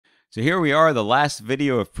So here we are, the last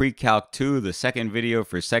video of Precalc 2, the second video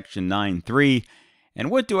for section 9.3. And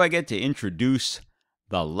what do I get to introduce?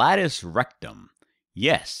 The Latus Rectum.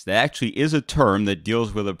 Yes, that actually is a term that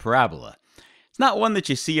deals with a parabola. It's not one that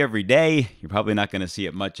you see every day. You're probably not going to see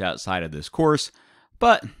it much outside of this course.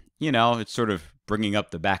 But, you know, it's sort of bringing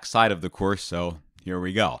up the back side of the course, so here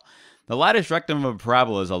we go. The latus rectum of a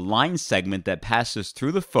parabola is a line segment that passes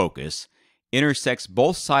through the focus, intersects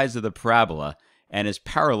both sides of the parabola, and is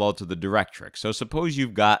parallel to the directrix. So suppose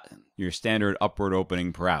you've got your standard upward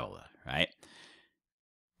opening parabola, right?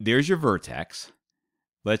 There's your vertex.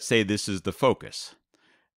 Let's say this is the focus.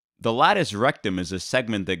 The latus rectum is a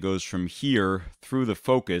segment that goes from here through the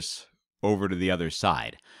focus over to the other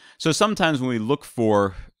side. So sometimes when we look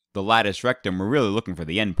for the latus rectum, we're really looking for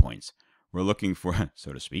the endpoints. We're looking for,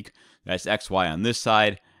 so to speak, that's xy on this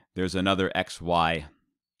side. There's another xy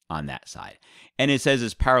on that side. And it says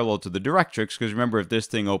it's parallel to the directrix, because remember, if this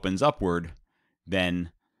thing opens upward,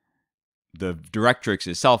 then the directrix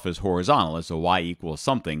itself is horizontal. It's a y equals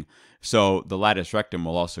something. So the latus rectum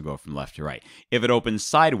will also go from left to right. If it opens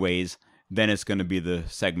sideways, then it's going to be the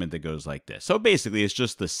segment that goes like this. So basically, it's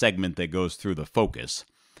just the segment that goes through the focus.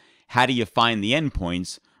 How do you find the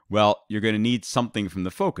endpoints? Well, you're going to need something from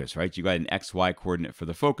the focus, right? You got an xy coordinate for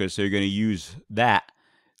the focus, so you're going to use that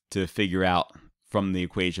to figure out from the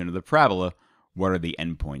equation of the parabola what are the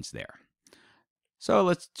endpoints there. So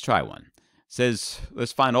let's try one. It says,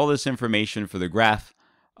 let's find all this information for the graph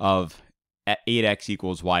of 8x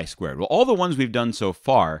equals y squared. Well, all the ones we've done so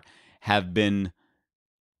far have been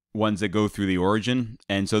ones that go through the origin,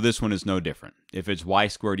 and so this one is no different. If it's y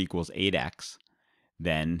squared equals 8x,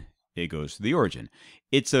 then it goes to the origin.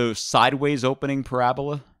 It's a sideways opening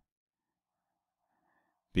parabola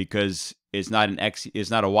because it's not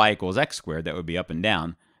a y equals x squared. That would be up and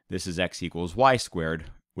down. This is x equals y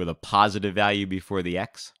squared with a positive value before the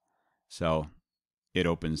x. So it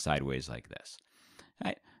opens sideways like this. All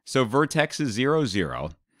right. So vertex is 0, 0.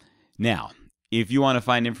 Now, if you want to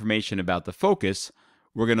find information about the focus,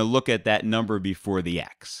 we're going to look at that number before the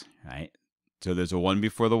x, right? So there's a 1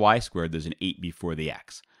 before the y squared. There's an 8 before the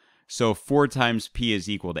x. So 4 times p is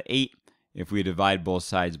equal to 8. If we divide both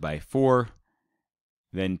sides by 4,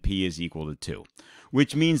 then p is equal to 2.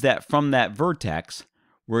 Which means that from that vertex,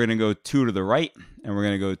 we're going to go 2 to the right, and we're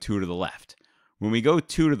going to go 2 to the left. When we go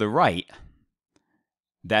 2 to the right,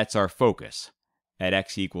 that's our focus at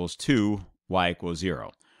x equals 2, y equals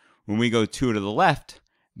 0. When we go 2 to the left,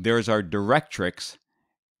 there's our directrix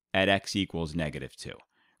at x equals -2.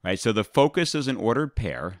 Right? So the focus is an ordered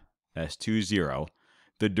pair. That's 2, 0.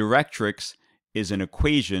 The directrix is an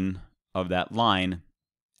equation of that line,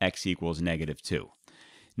 x equals -2.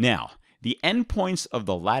 Now, the endpoints of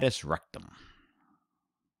the latus rectum.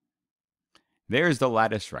 There's the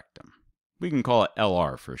latus rectum. We can call it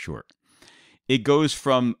LR for short. It goes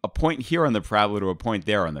from a point here on the parabola to a point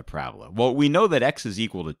there on the parabola. Well, we know that x is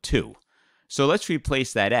equal to 2. So let's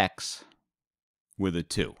replace that x with a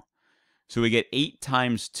 2. So we get 8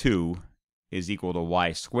 times 2 is equal to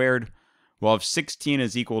y squared. Well, if 16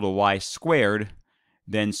 is equal to y squared,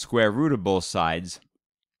 then square root of both sides,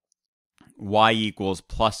 y equals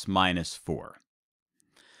plus minus 4.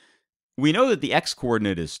 We know that the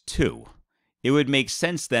x-coordinate is 2. It would make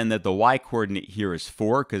sense then that the y-coordinate here is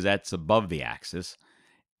 4, because that's above the axis.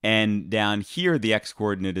 And down here, the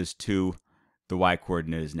x-coordinate is 2. The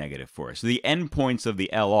y-coordinate is -4. So the endpoints of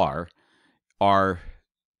the LR are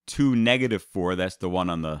 2, -4, that's the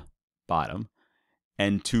one on the bottom,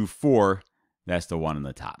 and 2, 4, that's the one on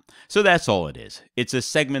the top. So that's all it is. It's a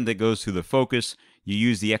segment that goes through the focus. You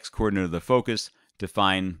use the x-coordinate of the focus to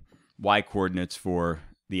find y-coordinates for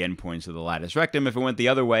the endpoints of the latus rectum. If it went the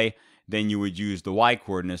other way, then you would use the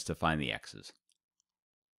y-coordinates to find the x's.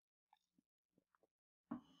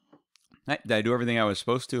 All right, did I do everything I was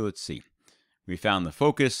supposed to? Let's see. We found the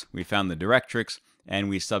focus, we found the directrix, and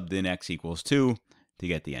we subbed in x equals 2 to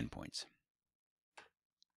get the endpoints.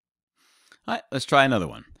 All right, let's try another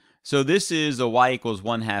one. So this is a y equals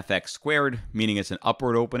 1/2 x squared, meaning it's an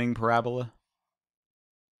upward opening parabola.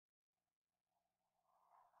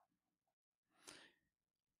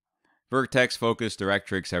 Vertex, focus,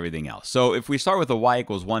 directrix, everything else. So if we start with a y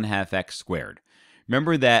equals 1/2 x squared,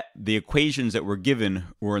 remember that the equations that were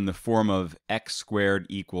given were in the form of x squared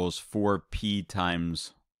equals 4p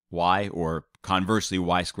times y, or conversely,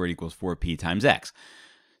 y squared equals 4p times x.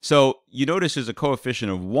 So you notice there's a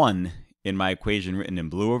coefficient of 1 in my equation written in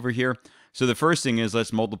blue over here. So the first thing is,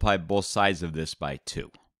 let's multiply both sides of this by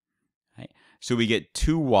 2. Right? So we get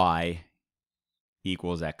 2y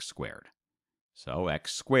equals x squared. So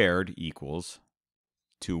x squared equals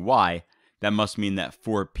 2y. That must mean that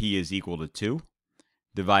 4p is equal to 2.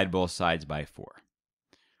 divide both sides by 4.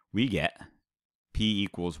 We get P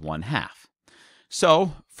equals 1/2.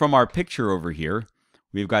 So from our picture over here,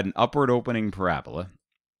 we've got an upward opening parabola.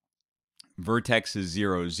 Vertex is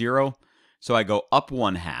 0, 0. So I go up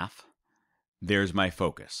 1/2. There's my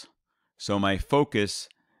focus. So my focus,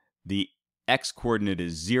 the x-coordinate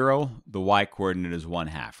is 0. The y-coordinate is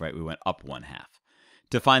 1/2, right? We went up 1/2.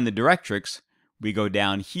 To find the directrix, we go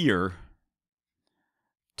down here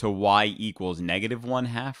to y equals negative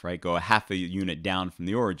 1/2, right? Go a half a unit down from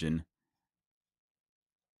the origin.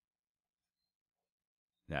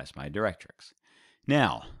 That's my directrix.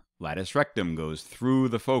 Now, latus rectum goes through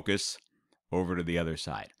the focus over to the other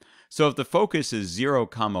side. So if the focus is 0,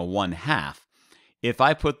 1/2, if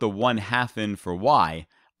I put the 1/2 in for y,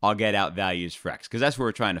 I'll get out values for x, because that's what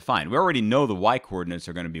we're trying to find. We already know the y-coordinates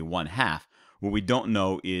are going to be 1/2. What we don't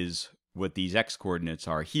know is what these x-coordinates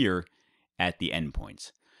are here at the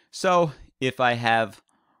endpoints. So if I have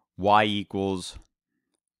y equals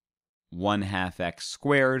 1/2 x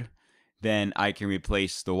squared, then I can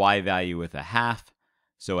replace the y value with a half.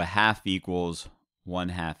 So a half equals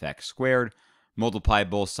 1/2 x squared. Multiply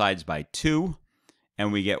both sides by 2,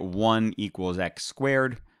 and we get 1 equals x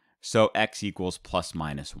squared. So x equals plus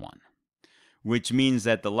minus 1, which means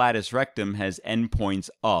that the latus rectum has endpoints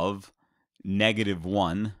of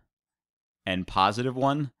 -1 and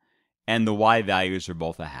 +1, and the y values are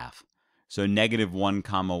both a half. So -1,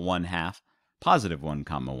 1/2, +1,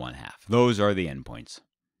 1/2. Those are the endpoints.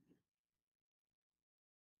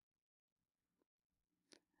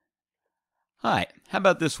 All right, how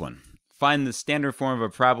about this one? Find the standard form of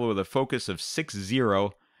a parabola with a focus of 6,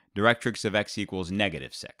 0, directrix of x equals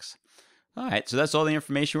 -6. All right, so that's all the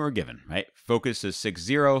information we're given, right? Focus is 6,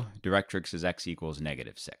 0, directrix is x equals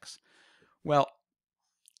 -6. Well,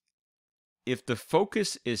 if the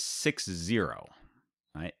focus is 6, 0,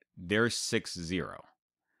 right, there's 6, 0.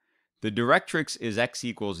 The directrix is x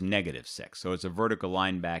equals -6, so it's a vertical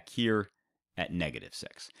line back here at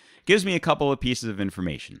 -6. Gives me a couple of pieces of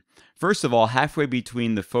information. First of all, halfway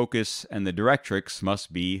between the focus and the directrix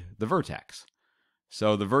must be the vertex.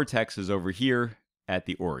 So the vertex is over here at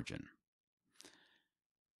the origin.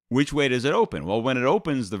 Which way does it open? Well, when it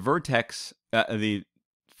opens, the vertex, the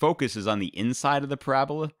focus is on the inside of the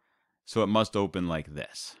parabola, so it must open like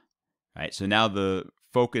this. Right? So now the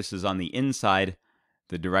focus is on the inside,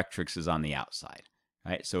 the directrix is on the outside.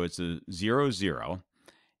 Right? So it's a 0, 0.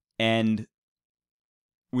 And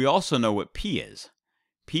we also know what P is.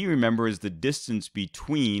 P, remember, is the distance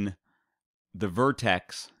between the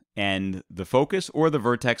vertex and the focus, or the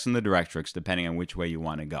vertex and the directrix, depending on which way you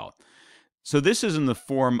want to go. So this is in the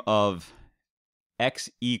form of x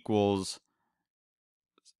equals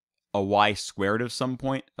a y squared of some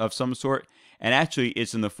sort, and actually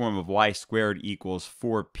it's in the form of y squared equals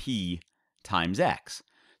 4p times x.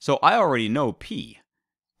 So I already know p.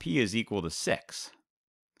 P is equal to 6.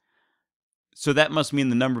 So that must mean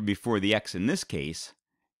the number before the x in this case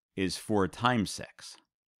is 4 times 6.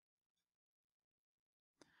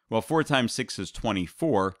 Well, 4 times 6 is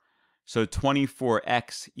 24, so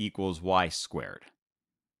 24x equals y squared.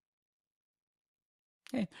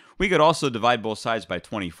 Okay. We could also divide both sides by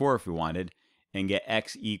 24 if we wanted, and get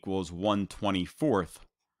x equals 1/24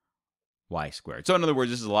 y squared. So in other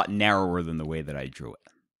words, this is a lot narrower than the way that I drew it.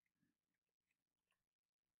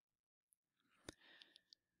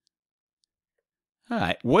 All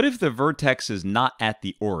right, what if the vertex is not at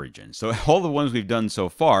the origin? So all the ones we've done so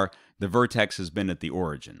far, the vertex has been at the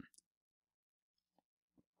origin.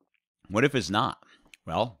 What if it's not?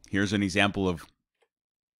 Well, here's an example of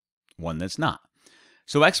one that's not.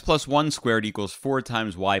 So x plus 1 squared equals 4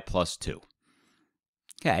 times y plus 2.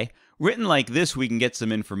 Okay, written like this, we can get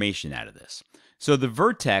some information out of this. So the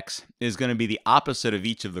vertex is going to be the opposite of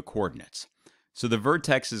each of the coordinates. So the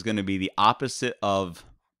vertex is going to be the opposite of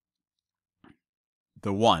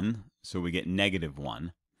the 1, so we get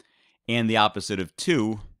 -1, and the opposite of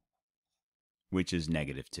 2, which is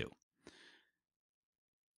 -2.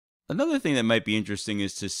 Another thing that might be interesting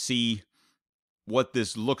is to see what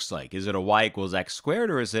this looks like. Is it a y equals x squared,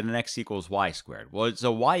 or is it an x equals y squared? Well, it's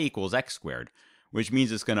a y equals x squared, which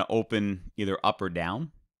means it's going to open either up or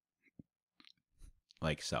down,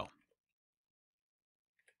 like so.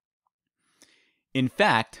 In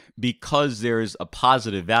fact, because there's a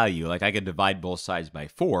positive value, like I could divide both sides by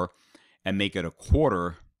 4 and make it a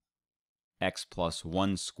quarter x plus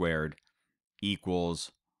 1 squared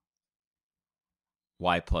equals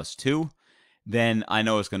y plus 2, then I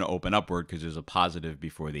know it's going to open upward because there's a positive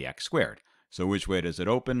before the x squared. So which way does it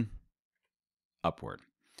open? Upward.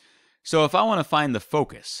 So if I want to find the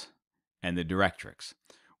focus and the directrix,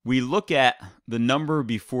 we look at the number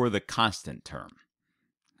before the constant term.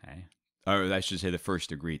 or I should say the first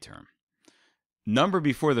degree term. Number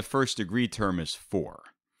before the first degree term is 4.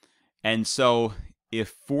 And so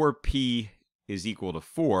if 4p is equal to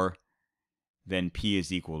 4, then p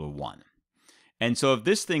is equal to 1. And so if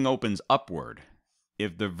this thing opens upward,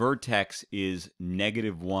 if the vertex is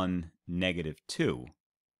 -1, -2,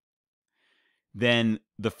 then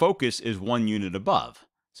the focus is 1 unit above.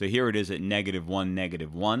 So here it is at -1,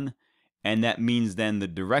 -1, and that means then the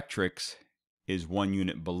directrix is 1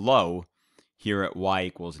 unit below, here at y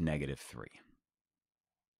equals -3.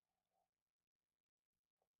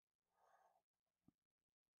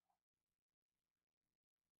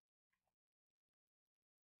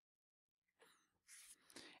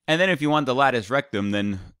 And then if you want the lattice rectum,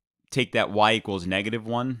 then take that y equals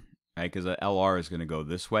 -1, right? Because the LR is going to go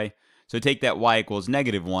this way. So take that y equals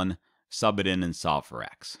 -1, sub it in, and solve for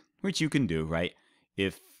x, which you can do, right?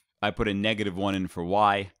 If I put a -1 in for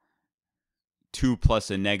y, 2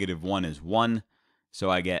 plus a -1 is 1. So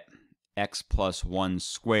I get x plus 1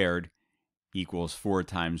 squared equals 4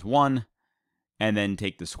 times 1. And then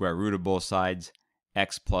take the square root of both sides.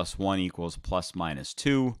 X plus 1 equals plus minus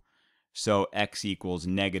 2. So x equals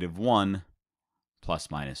 -1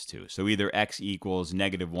 plus minus 2. So either x equals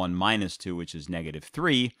 -1 minus 2, which is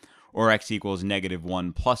 -3, or x equals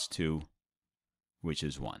 -1 plus 2, which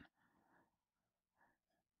is 1.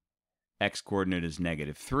 X coordinate is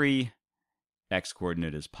 -3. X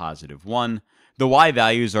coordinate is +1. The y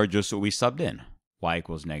values are just what we subbed in. Y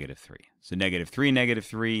equals -3. So -3,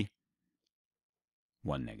 -3,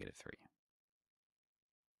 1, -3.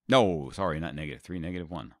 No, sorry, not -3,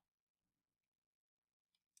 -1.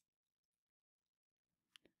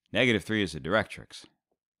 -3 is the directrix.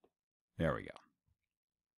 There we go.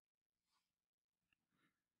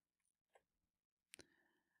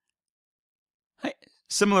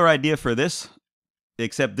 Similar idea for this,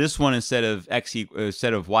 except this one instead of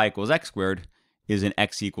y equals x squared is an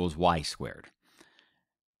x equals y squared.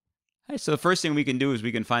 So the first thing we can do is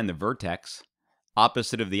we can find the vertex.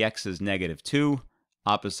 Opposite of the x is -2.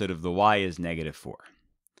 Opposite of the y is -4.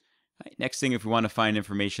 Next thing, if we want to find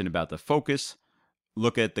information about the focus,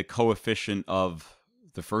 look at the coefficient of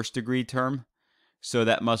the first degree term. So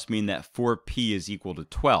that must mean that 4p is equal to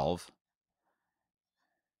 12.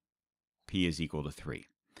 P is equal to 3.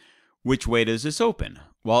 Which way does this open?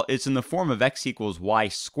 Well, it's in the form of x equals y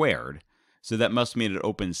squared. So that must mean it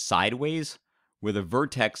opens sideways with a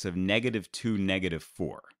vertex of -2,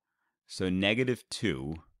 -4. So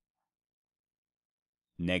 -2,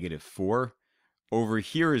 -4. Over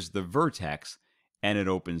here is the vertex, and it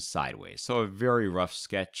opens sideways. So a very rough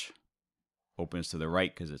sketch. Opens to the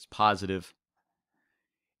right because it's positive.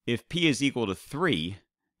 If p is equal to 3,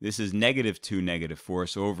 this is -2, -4.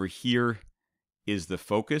 So over here is the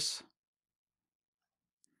focus.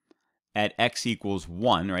 At x equals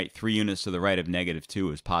 1, right? 3 units to the right of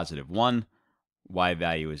 -2 is +1. Y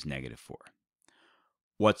value is -4.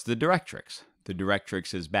 What's the directrix? The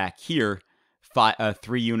directrix is back here,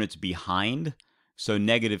 3 units behind. So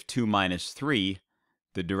 -2 minus 3,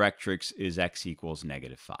 the directrix is x equals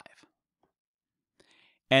 -5.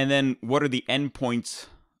 And then what are the endpoints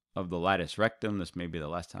of the lattice rectum? This may be the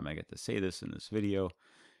last time I get to say this in this video.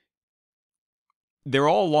 They're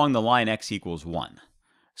all along the line x equals 1.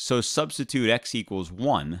 So substitute x equals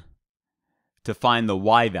 1 to find the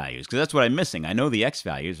y values, because that's what I'm missing. I know the x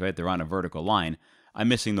values, right? They're on a vertical line. I'm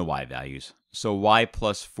missing the y values. So y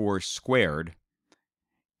plus 4 squared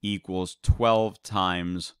equals 12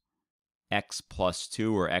 times x plus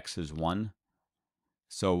 2, or x is 1.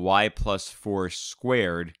 So y plus 4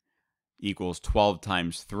 squared equals 12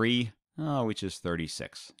 times 3, which is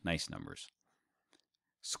 36. Nice numbers.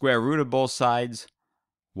 Square root of both sides.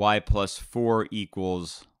 Y plus 4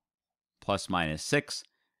 equals plus minus 6.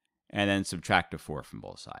 And then subtract a 4 from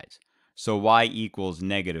both sides. So y equals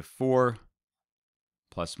 -4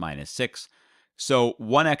 plus minus 6. So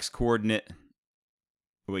one x coordinate,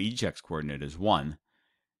 well, each x coordinate is 1.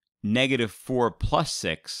 -4 plus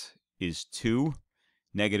 6 is 2.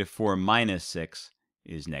 -4 minus 6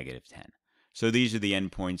 is -10. So these are the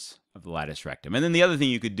endpoints of the lattice rectum. And then the other thing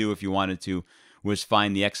you could do if you wanted to was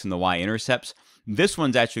find the x and the y intercepts. This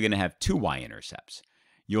one's actually going to have 2 y intercepts.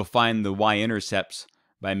 You'll find the y intercepts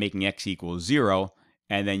by making x equals 0,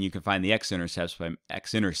 and then you can find the x intercepts by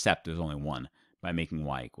x-intercept is only 1 by making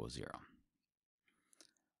y equals 0.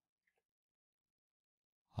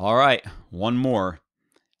 All right, one more.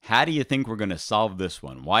 How do you think we're going to solve this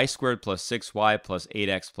one? Y squared plus 6y plus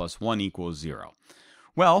 8x plus 1 equals 0.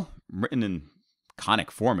 Well, written in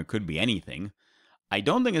conic form, it could be anything. I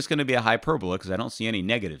don't think it's going to be a hyperbola because I don't see any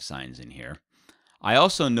negative signs in here. I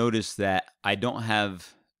also noticed that I don't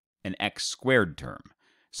have an x squared term.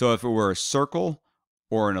 So if it were a circle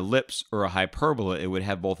or an ellipse or a hyperbola, it would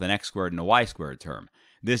have both an x squared and a y squared term.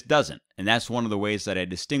 This doesn't, and that's one of the ways that I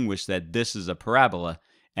distinguish that this is a parabola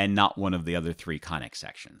and not one of the other three conic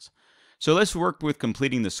sections. So let's work with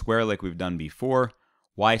completing the square like we've done before.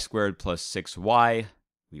 Y squared plus 6y,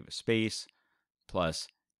 leave a space, plus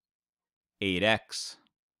 8x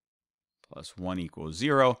plus 1 equals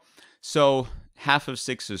 0. So half of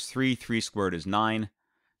 6 is 3, 3 squared is 9.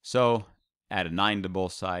 So add a 9 to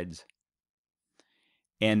both sides.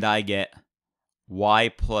 And I get y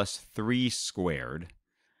plus 3 squared.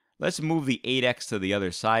 Let's move the 8x to the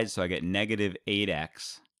other side, so I get negative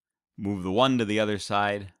 8x. Move the 1 to the other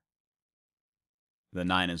side. The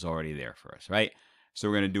 9 is already there for us, right? So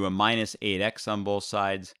we're going to do a minus 8x on both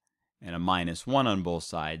sides and a minus 1 on both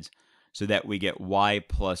sides, so that we get y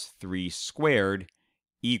plus 3 squared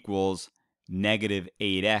equals negative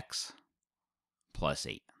 8x plus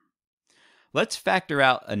 8. Let's factor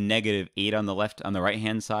out a negative 8 on the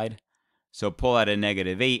right-hand side. So pull out a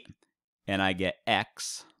negative 8, and I get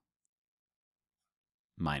x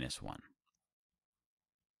minus 1.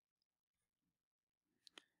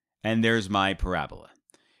 And there's my parabola.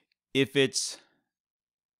 If it's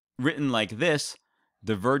written like this,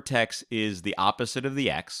 the vertex is the opposite of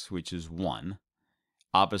the x, which is 1,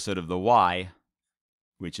 opposite of the y,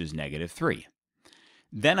 which is negative 3.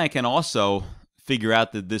 Then I can also figure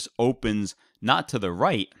out that this opens not to the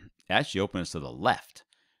right, it actually opens to the left,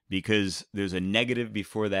 because there's a negative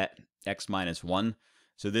before that x minus 1,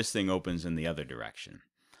 so this thing opens in the other direction.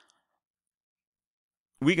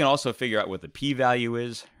 We can also figure out what the p-value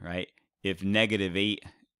is, right? If negative 8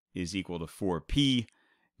 is equal to 4p,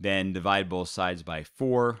 then divide both sides by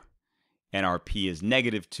 4, and our p is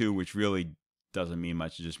negative 2, which really doesn't mean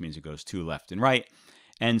much. It just means it goes 2 left and right.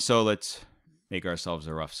 And so let's make ourselves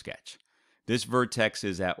a rough sketch. This vertex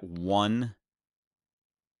is at 1,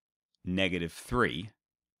 negative 3.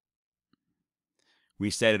 We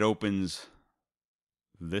said it opens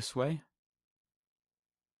this way.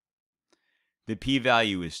 The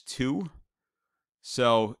p-value is 2,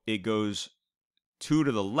 so it goes 2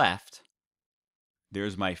 to the left.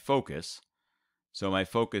 There's my focus. So my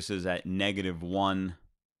focus is at negative 1,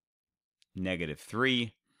 negative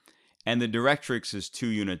 3. And the directrix is 2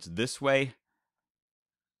 units this way.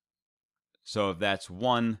 So if that's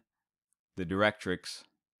 1, the directrix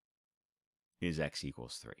is x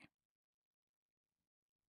equals 3.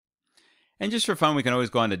 And just for fun, we can always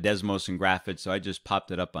go on to Desmos and graph it. So I just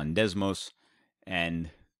popped it up on Desmos. And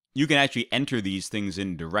you can actually enter these things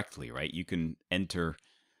in directly, right? You can enter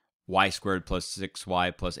y squared plus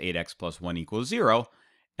 6y plus 8x plus 1 equals 0,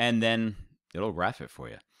 and then it'll graph it for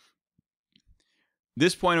you.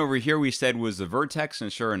 This point over here we said was the vertex,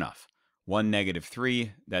 and sure enough, 1, negative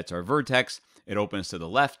 3, that's our vertex. It opens to the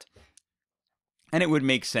left, and it would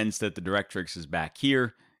make sense that the directrix is back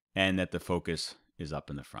here and that the focus is up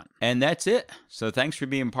in the front. And that's it. So thanks for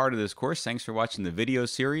being part of this course. Thanks for watching the video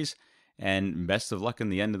series. And best of luck in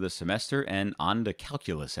the end of the semester and on to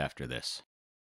calculus after this.